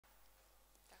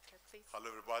please.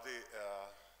 Hello, everybody.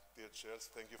 Dear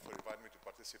chairs, thank you for inviting me to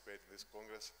participate in this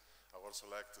Congress. I would also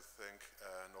like to thank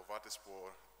Novartis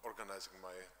for organizing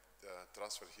my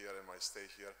transfer here and my stay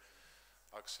here.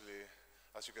 Actually,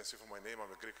 as you can see from my name,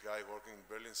 I'm a Greek guy working in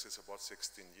Berlin since about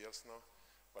 16 years now,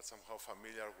 but somehow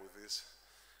familiar with this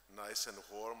nice and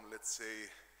warm, let's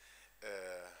say,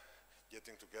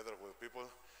 getting together with people.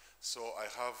 So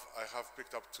I have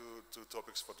picked up two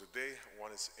topics for today.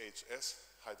 One is HS,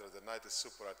 Hidradenitis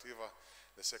Suppurativa.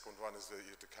 The second one is the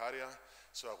urticaria.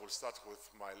 So I will start with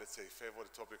my, let's say, favorite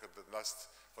topic for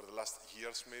the last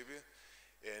years maybe.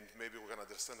 And maybe we can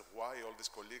understand why all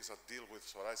these colleagues that deal with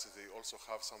psoriasis, they also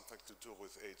have something to do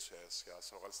with HS. Yeah,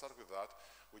 so I'll start with that.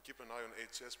 We keep an eye on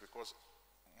HS because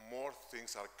more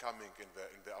things are coming in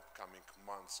the upcoming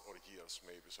months or years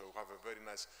maybe. So we have a very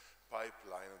nice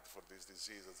pipeline for this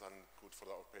disease that's good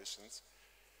for our patients.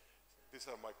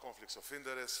 These are my conflicts of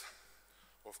interest.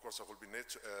 Of course, I will be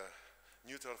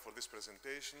neutral for this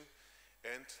presentation,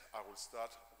 and I will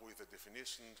start with the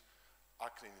definition.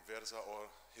 Acne inversa or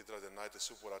hidradenitis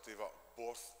suppurativa,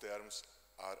 both terms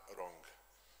are wrong.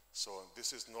 So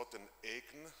this is not an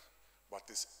acne, but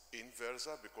it's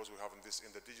inversa because we have in these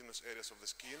indigenous areas of the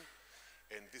skin.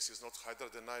 And this is not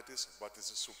hidradenitis, but it's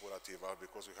a suppurativa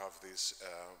because we have this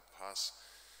pus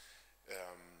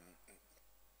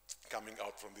coming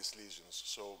out from these lesions.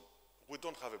 So we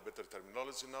don't have a better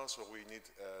terminology now, so we need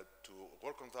to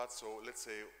work on that. So let's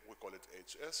say we call it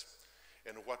HS.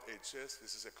 And what HS?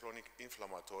 This is a chronic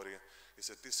inflammatory,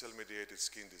 it's a T-cell mediated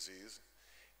skin disease.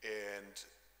 And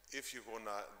if you're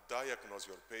gonna diagnose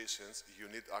your patients, you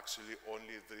need actually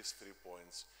only these 3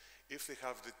 points. If they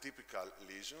have the typical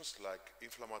lesions like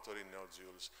inflammatory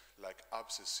nodules, like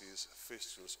abscesses,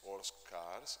 fistulas, or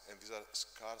scars, and these are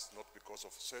scars not because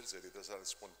of surgery, these are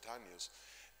spontaneous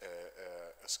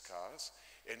scars,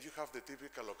 and you have the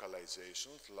typical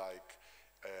localizations like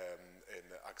in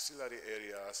axillary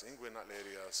areas, inguinal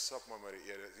areas, submammary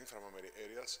areas, inframammary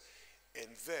areas,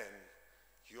 and then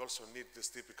you also need this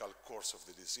typical course of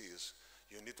the disease.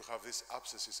 You need to have these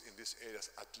abscesses in these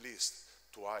areas at least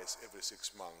twice every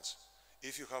 6 months.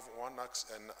 If you have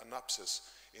an abscess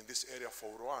in this area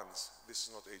for once, this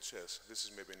is not HS. This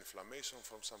is maybe an inflammation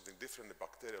from something different, a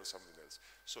bacteria or something else.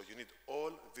 So you need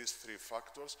all these 3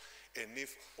 factors, and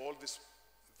if all these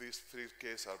 3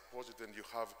 cases are positive, then you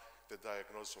have the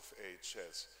diagnosis of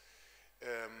HS.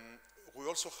 We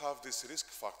also have these risk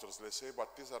factors, let's say,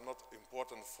 but these are not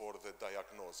important for the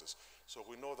diagnosis. So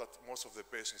we know that most of the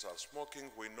patients are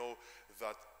smoking. We know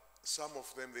that some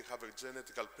of them, they have a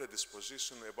genetical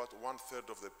predisposition. About 1/3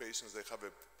 of the patients, they have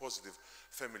a positive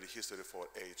family history for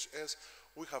HS.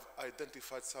 We have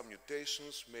identified some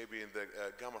mutations, maybe in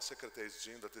the gamma secretase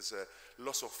gene, that is a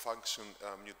loss of function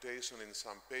mutation in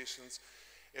some patients.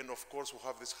 And of course, we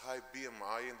have this high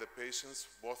BMI in the patients,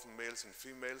 both males and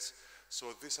females.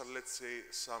 So these are, let's say,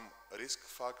 some risk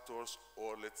factors,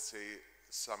 or let's say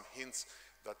some hints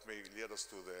that may lead us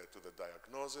to the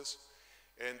diagnosis.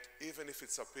 And even if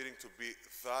it's appearing to be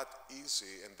that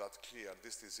easy and that clear,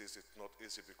 this disease is not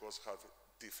easy because we have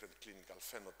different clinical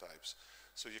phenotypes.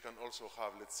 So you can also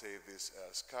have, let's say, this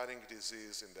scarring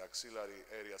disease in the axillary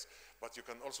areas, but you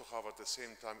can also have at the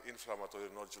same time inflammatory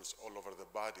nodules all over the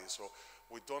body. So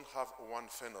we don't have one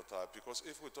phenotype, because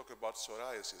if we talk about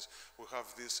psoriasis, we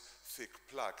have these thick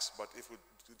plaques, but if we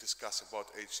discuss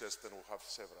about HS, then we have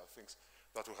several things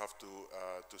that we have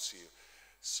to see.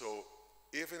 So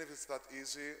even if it's that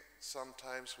easy,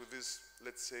 sometimes with this,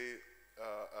 let's say,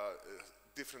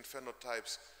 different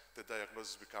phenotypes, the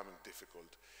diagnosis is becoming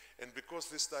difficult. And because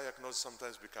this diagnosis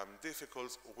sometimes becomes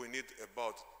difficult, we need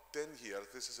about 10 years.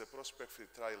 This is a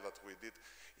prospective trial that we did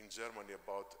in Germany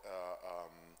about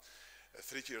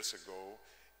 3 years ago.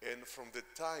 And from the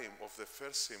time of the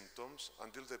first symptoms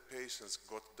until the patients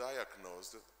got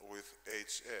diagnosed with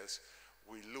HS,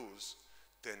 we lose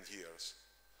 10 years.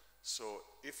 So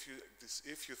if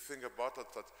you think about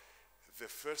it, that the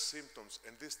first symptoms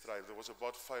in this trial, there was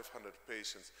about 500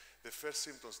 patients. The first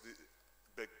symptoms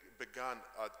began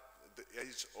at the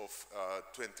age of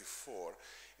 24,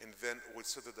 and then we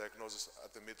set the diagnosis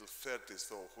at the middle 30s,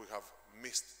 so we have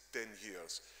missed 10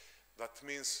 years. That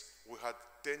means we had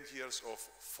 10 years of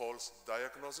false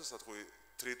diagnosis that we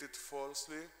treated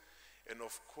falsely, and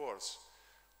of course,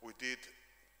 we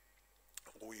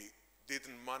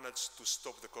didn't manage to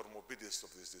stop the comorbidities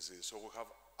of this disease. So we have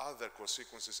other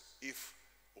consequences if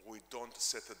we don't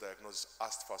set the diagnosis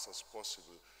as fast as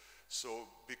possible. So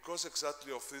because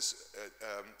exactly of these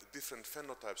different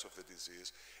phenotypes of the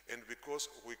disease, and because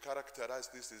we characterize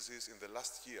this disease in the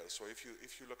last year, so if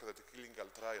you look at the clinical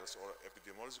trials or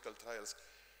epidemiological trials,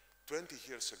 20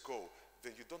 years ago,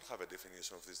 then you don't have a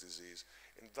definition of this disease.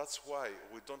 And that's why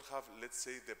we don't have, let's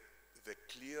say, the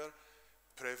clear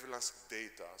prevalence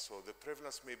data. So the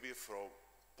prevalence may be from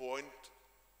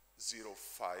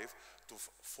 0.05 to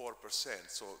 4%.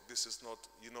 So this is not,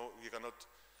 you know, you cannot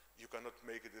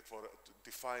make it to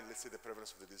define, let's say, the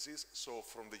prevalence of the disease. So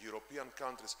from the European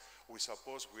countries, we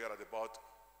suppose we are at about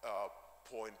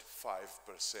 0.5%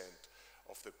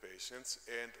 of the patients.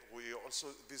 And we also,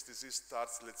 this disease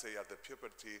starts, let's say, at the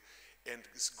puberty and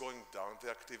is going down the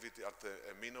activity at the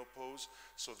menopause.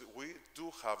 So we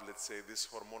do have, let's say, these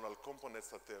hormonal components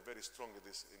that they are very strong in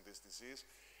this disease.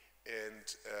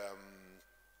 And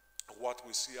what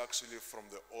we see actually from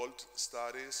the old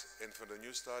studies and from the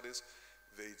new studies,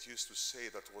 they used to say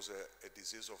that was a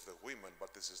disease of the women,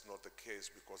 but this is not the case,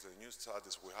 because in the new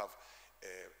studies we have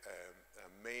a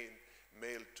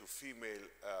male to female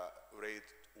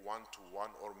rate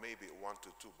 1:1 or maybe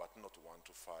 1:2, but not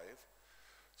 1:5.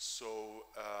 So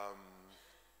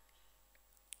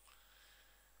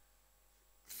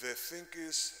the thing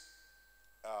is,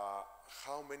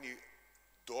 how many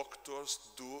doctors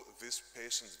do this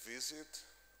patient visit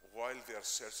while they are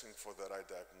searching for the right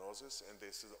diagnosis? And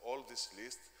they see all this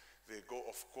list. They go,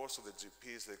 of course, to the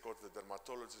GPs, they go to the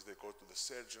dermatologists, they go to the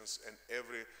surgeons, and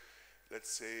every,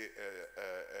 let's say,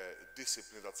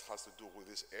 discipline that has to do with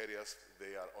these areas,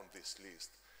 they are on this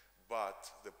list.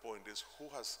 But the point is, who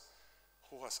has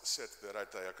set the right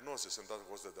diagnosis, and that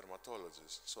was the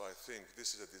dermatologist. So I think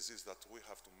this is a disease that we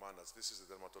have to manage. This is a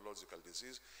dermatological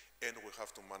disease, and we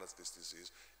have to manage this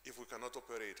disease. If we cannot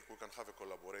operate, we can have a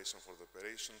collaboration for the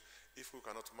operation. If we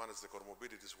cannot manage the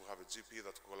comorbidities, we have a GP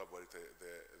that collaborates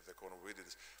the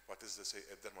comorbidities, but this is, let's say,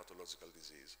 a dermatological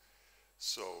disease.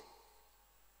 So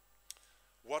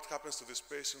what happens to these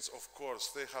patients? Of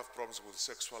course, they have problems with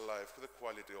sexual life, with the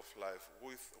quality of life,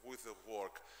 with the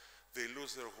work. They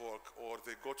lose their work, or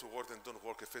they go to work and don't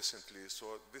work efficiently.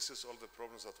 So this is all the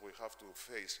problems that we have to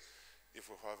face if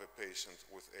we have a patient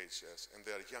with HS. And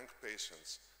they are young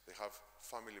patients. They have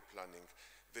family planning.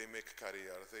 They make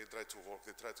career. They try to work.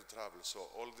 They try to travel.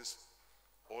 So all these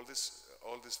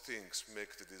things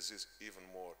make the disease even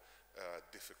more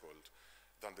difficult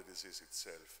than the disease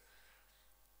itself.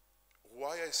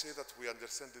 Why I say that we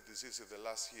understand the disease in the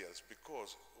last years?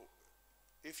 Because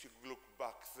if you look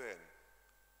back then,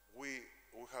 we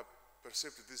have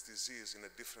perceived this disease in a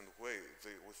different way.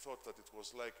 We thought that it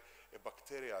was like a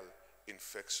bacterial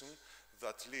infection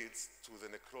that leads to the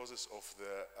necrosis of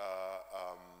the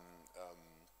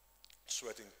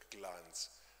sweating glands.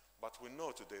 But we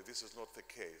know today this is not the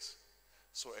case.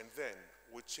 So, and then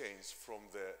we changed from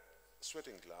the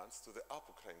sweating glands to the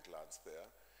apocrine glands there.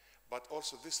 But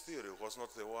also this theory was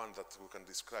not the one that we can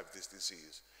describe this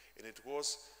disease. And it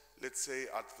was, let's say,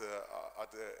 at the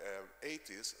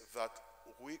 80s, that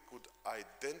we could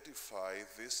identify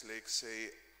this, like,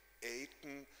 say,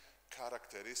 acne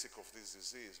characteristic of this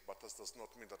disease, but that does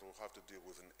not mean that we have to deal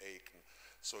with an acne.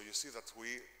 So you see that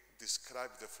we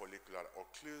describe the follicular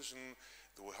occlusion.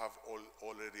 We have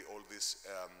already all these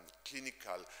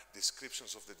clinical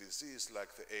descriptions of the disease,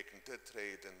 like the acne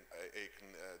tetrade and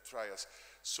acne trias.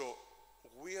 So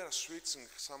we are switching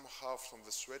somehow from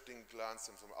the sweating glands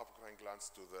and from apocrine glands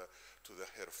to the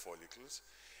hair follicles.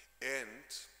 And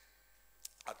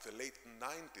at the late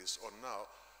 90s or now,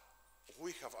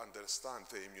 we have understand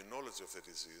the immunology of the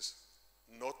disease,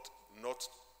 not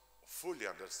fully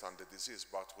understand the disease,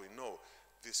 but we know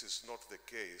this is not the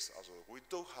case. Also, we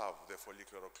do have the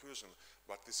follicular occlusion,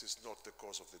 but this is not the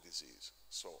cause of the disease.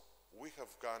 So we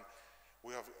have gone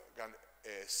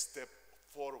a step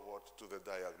forward to the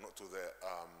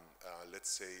let's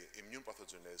say, immune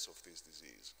pathogenesis of this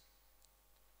disease.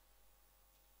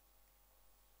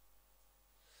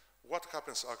 What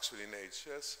happens actually in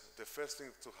HS? The first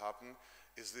thing to happen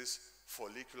is this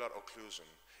follicular occlusion.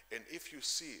 And if you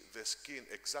see the skin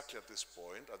exactly at this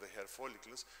point, at the hair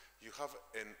follicles, you have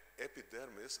an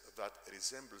epidermis that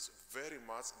resembles very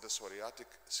much the psoriatic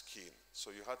skin.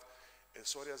 So you had a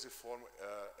psoriasiform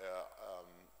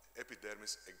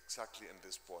epidermis exactly in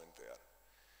this point there.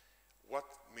 What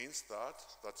means that?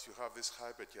 That you have this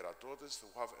hyperkeratosis, you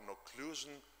have an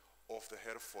occlusion of the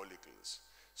hair follicles.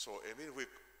 So I mean, we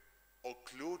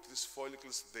occlude these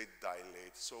follicles, they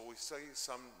dilate. So we see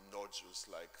some nodules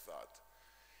like that.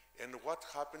 And what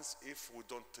happens if we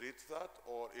don't treat that,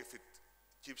 or if it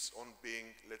keeps on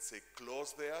being, let's say,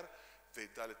 closed there? They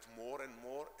dilate more and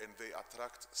more, and they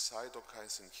attract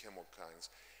cytokines and chemokines.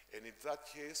 And in that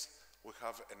case, we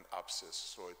have an abscess.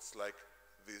 So it's like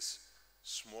these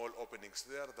small openings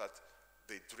there that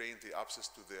they drain the abscess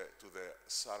to the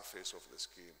surface of the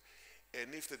skin.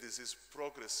 And if the disease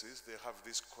progresses, they have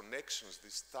these connections,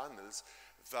 these tunnels,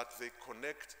 that they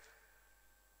connect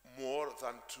more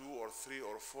than 2 or 3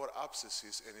 or 4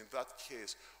 abscesses, and in that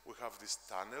case we have these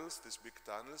tunnels, these big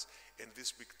tunnels, and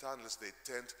these big tunnels, they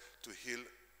tend to heal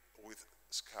with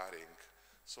scarring.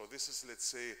 So this is, let's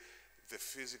say, the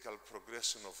physical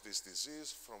progression of this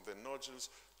disease from the nodules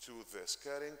to the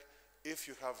scarring. If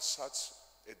you have such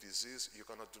a disease, you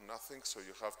cannot do nothing, so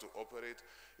you have to operate.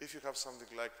 If you have something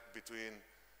like between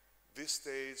this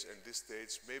stage and this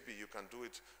stage, maybe you can do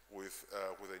it with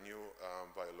a new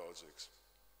biologics.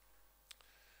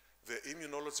 The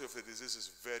immunology of the disease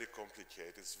is very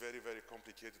complicated. It's very, very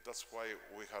complicated. That's why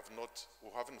we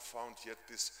haven't found yet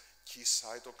this key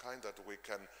cytokine that we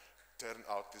can turn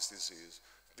out this disease.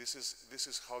 This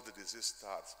is how the disease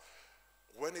starts.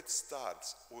 When it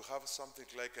starts, we have something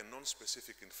like a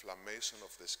non-specific inflammation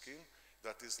of the skin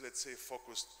that is, let's say,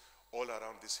 focused all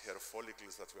around these hair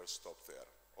follicles that were stopped there,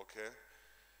 okay?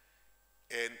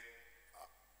 And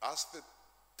as the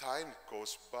time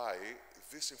goes by,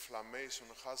 this inflammation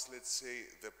has, let's say,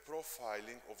 the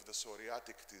profiling of the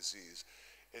psoriatic disease.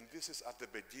 And this is at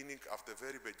the beginning, at the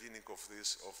very beginning of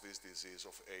this disease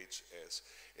of HS.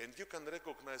 And you can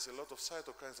recognize a lot of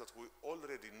cytokines that we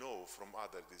already know from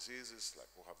other diseases, like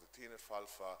we have the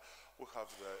TNF-alpha, we have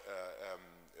the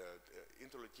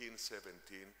interleukin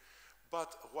 17.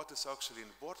 But what is actually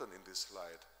important in this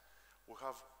slide, we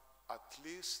have at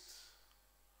least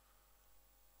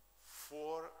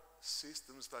 4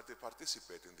 systems that they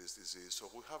participate in this disease. So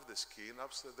we have the skin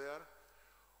upstairs there.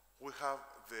 We have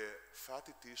the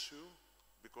fatty tissue,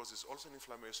 because it's also an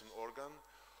inflammation organ.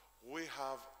 We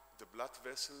have the blood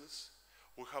vessels.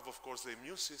 We have, of course, the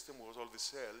immune system with all the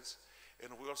cells.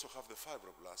 And we also have the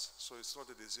fibroblasts. So it's not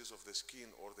a disease of the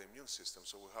skin or the immune system.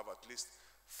 So we have at least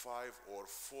 5 or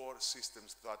 4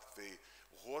 systems that they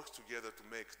work together to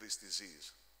make this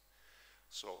disease.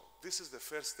 So this is the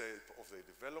first step of the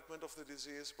development of the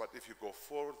disease. But if you go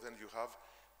forward, then you have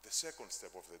the second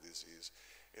step of the disease.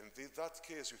 And in that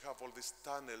case, you have all these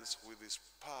tunnels with this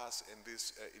pus and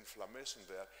this inflammation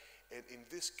there. And in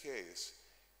this case,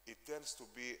 it tends to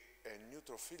be a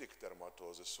neutrophilic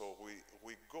dermatosis. So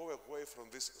we go away from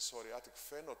this psoriatic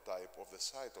phenotype of the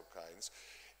cytokines,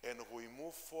 and we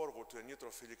move forward to a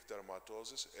neutrophilic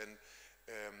dermatosis. And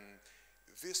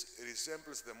this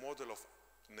resembles the model of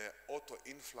an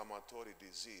autoinflammatory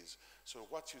disease. So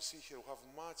what you see here, we have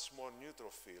much more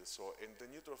neutrophils. So in the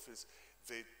neutrophils,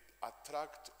 they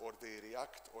attract or they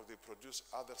react or they produce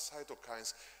other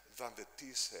cytokines than the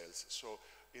T cells. So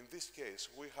in this case,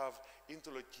 we have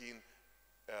interleukin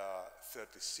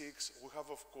 36. We have,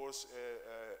 of course,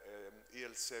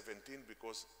 IL-17,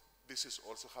 because this is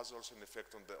has an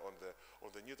effect on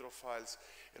the neutrophils.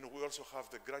 And we also have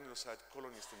the granulocyte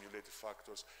colony stimulated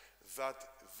factors that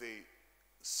they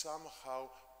somehow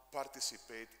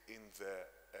participate in the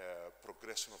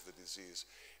progression of the disease.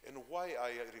 And why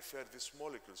I refer these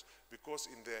molecules? Because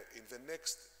in the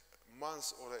next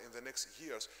months or in the next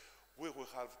years, we will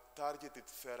have targeted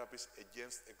therapies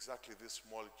against exactly these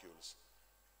molecules.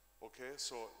 Okay,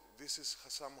 so this is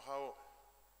somehow,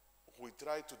 we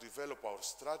try to develop our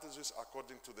strategies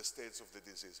according to the stage of the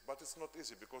disease. But it's not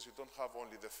easy, because you don't have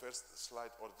only the first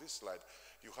slide or this slide.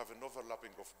 You have an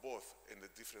overlapping of both in the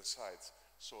different sites.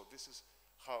 So this is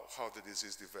how the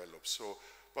disease develops. So,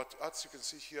 but as you can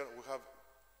see here, we have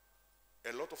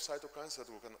a lot of cytokines that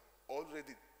we can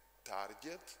already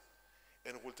target,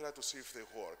 and we'll try to see if they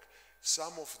work.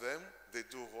 Some of them, they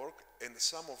do work, and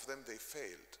some of them, they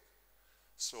failed.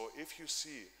 So if you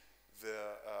see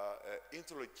the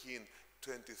interleukin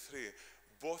 23,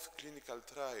 both clinical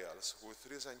trials with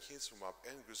risankizumab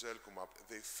and guselkumab,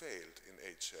 they failed in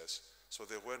HS. So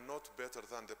they were not better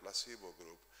than the placebo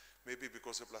group. Maybe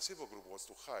because the placebo group was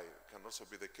too high, can also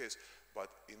be the case. But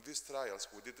in these trials,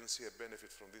 we didn't see a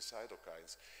benefit from these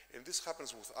cytokines. And this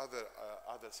happens with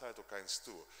other cytokines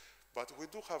too. But we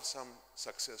do have some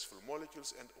successful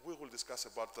molecules, and we will discuss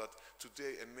about that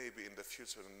today and maybe in the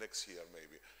future, next year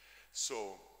maybe.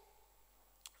 So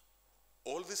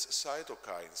all these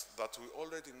cytokines that we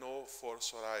already know from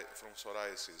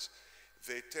psoriasis,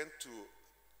 they tend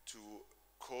to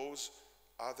cause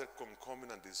other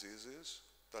concomitant diseases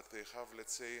that they have,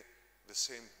 let's say, the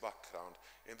same background.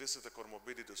 And this is the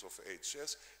comorbidities of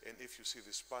HS. And if you see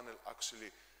this panel,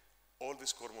 actually, all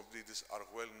these comorbidities are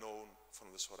well known from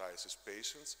the psoriasis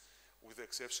patients, with the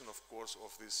exception, of course,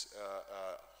 of these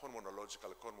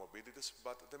hormonological comorbidities,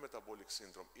 but the metabolic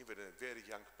syndrome, even in very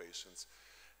young patients,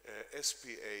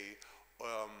 SPA,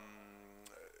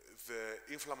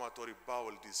 the inflammatory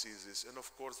bowel diseases, and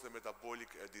of course the metabolic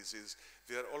disease,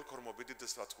 they are all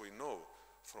comorbidities that we know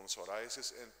from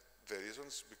psoriasis, and the reason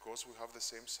is because we have the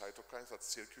same cytokines that's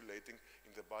circulating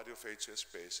in the body of HS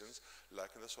patients, like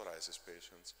in the psoriasis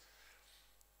patients.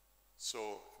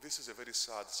 So this is a very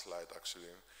sad slide,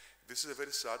 actually. This is a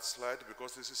very sad slide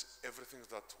because this is everything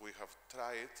that we have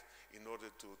tried in order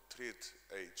to treat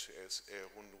HS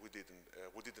when we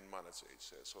didn't manage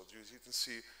HS. So you can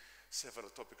see several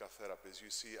topical therapies. You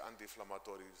see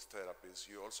anti-inflammatory therapies.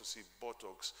 You also see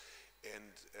Botox and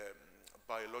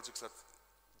biologics that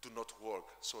do not work.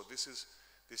 So this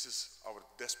is our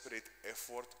desperate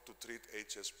effort to treat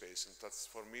HS patients. That's,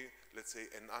 for me, let's say,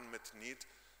 an unmet need,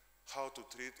 how to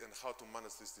treat and how to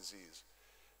manage this disease.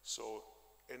 So,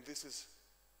 and this is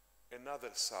another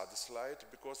sad slide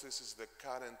because this is the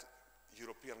current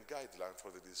European guideline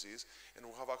for the disease, and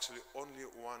we have actually only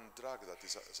one drug that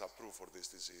is approved for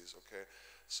this disease, okay?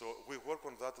 So we work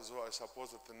on that as well. I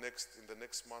suppose that in the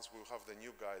next months we'll have the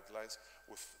new guidelines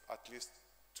with at least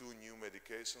 2 new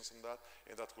medications on that,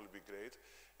 and that will be great.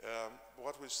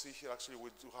 What we see here, actually,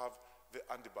 we do have the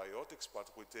antibiotics,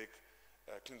 but we take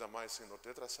clindamycin or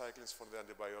tetracyclines for the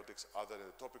antibiotics, either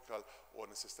in the topical or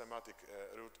in a systematic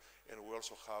route, and we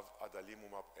also have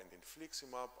adalimumab and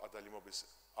infliximab. Adalimumab is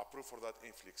approved for that,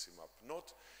 infliximab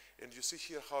not. And you see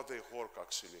here how they work,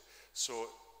 actually. So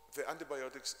the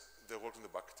antibiotics, they work on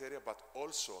the bacteria, but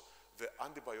also the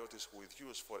antibiotics we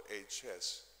use for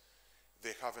HS,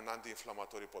 they have an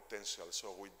anti-inflammatory potential.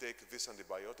 So we take these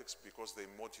antibiotics because they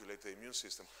modulate the immune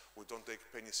system. We don't take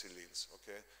penicillins,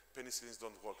 okay? Penicillins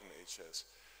don't work in HS.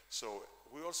 So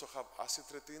we also have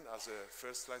acitretin as a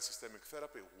first-line systemic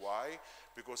therapy. Why?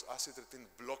 Because acitretin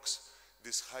blocks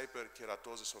this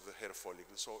hyperkeratosis of the hair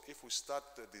follicle. So if we start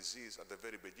the disease at the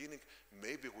very beginning,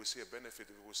 maybe we see a benefit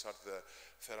if we start the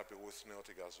therapy with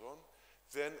neotigazole.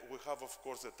 Then we have, of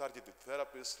course, the targeted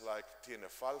therapies like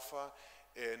TNF-alpha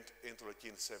and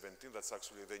interleukin-17. That's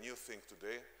actually the new thing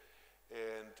today.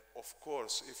 And of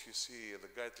course, if you see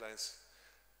the guidelines,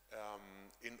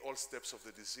 in all steps of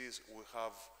the disease, we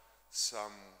have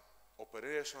some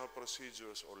operational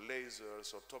procedures or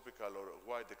lasers or topical or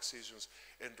wide excisions.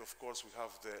 And of course, we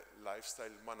have the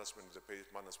lifestyle management, the pain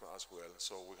management as well.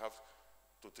 So we have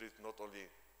to treat not only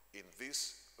in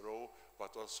this row,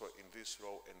 but also in this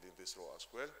row and in this row as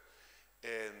well.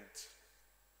 And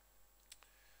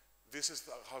this is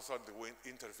how we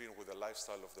intervene with the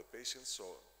lifestyle of the patients.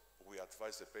 So we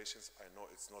advise the patients. I know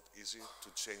it's not easy to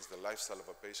change the lifestyle of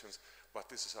a patient, but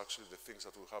this is actually the things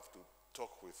that we have to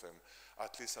talk with them,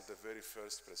 at least at the very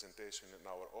first presentation in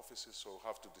our offices. So we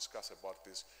have to discuss about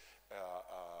these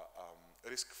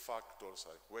risk factors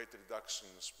like weight reduction,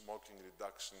 smoking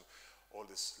reduction, all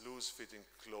these loose-fitting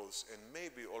clothes, and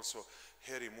maybe also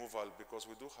hair removal, because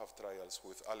we do have trials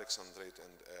with alexandrite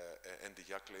and the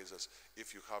yak lasers.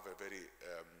 If you have a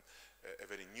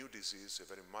very new disease, a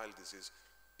very mild disease,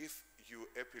 if you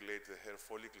epilate the hair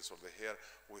follicles or the hair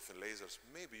with the lasers,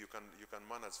 maybe you can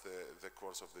manage the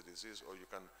course of the disease, or you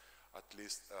can at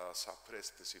least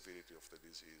suppress the severity of the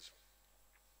disease.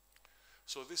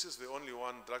 So this is the only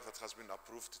one drug that has been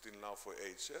approved till now for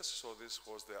HS. So this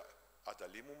was the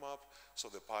adalimumab, so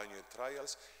the pioneer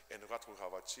trials, and what we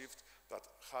have achieved, that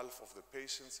half of the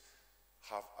patients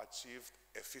have achieved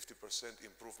a 50%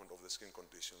 improvement of the skin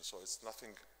condition. So it's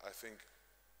nothing, I think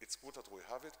it's good that we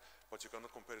have it, but you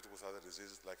cannot compare it with other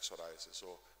diseases like psoriasis.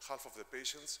 So half of the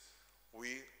patients,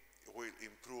 we will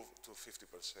improve to 50%,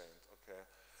 okay?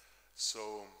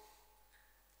 So,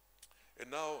 and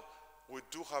now we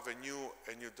do have a new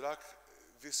drug.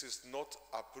 This is not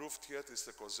approved yet. It's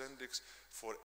the Cosentyx for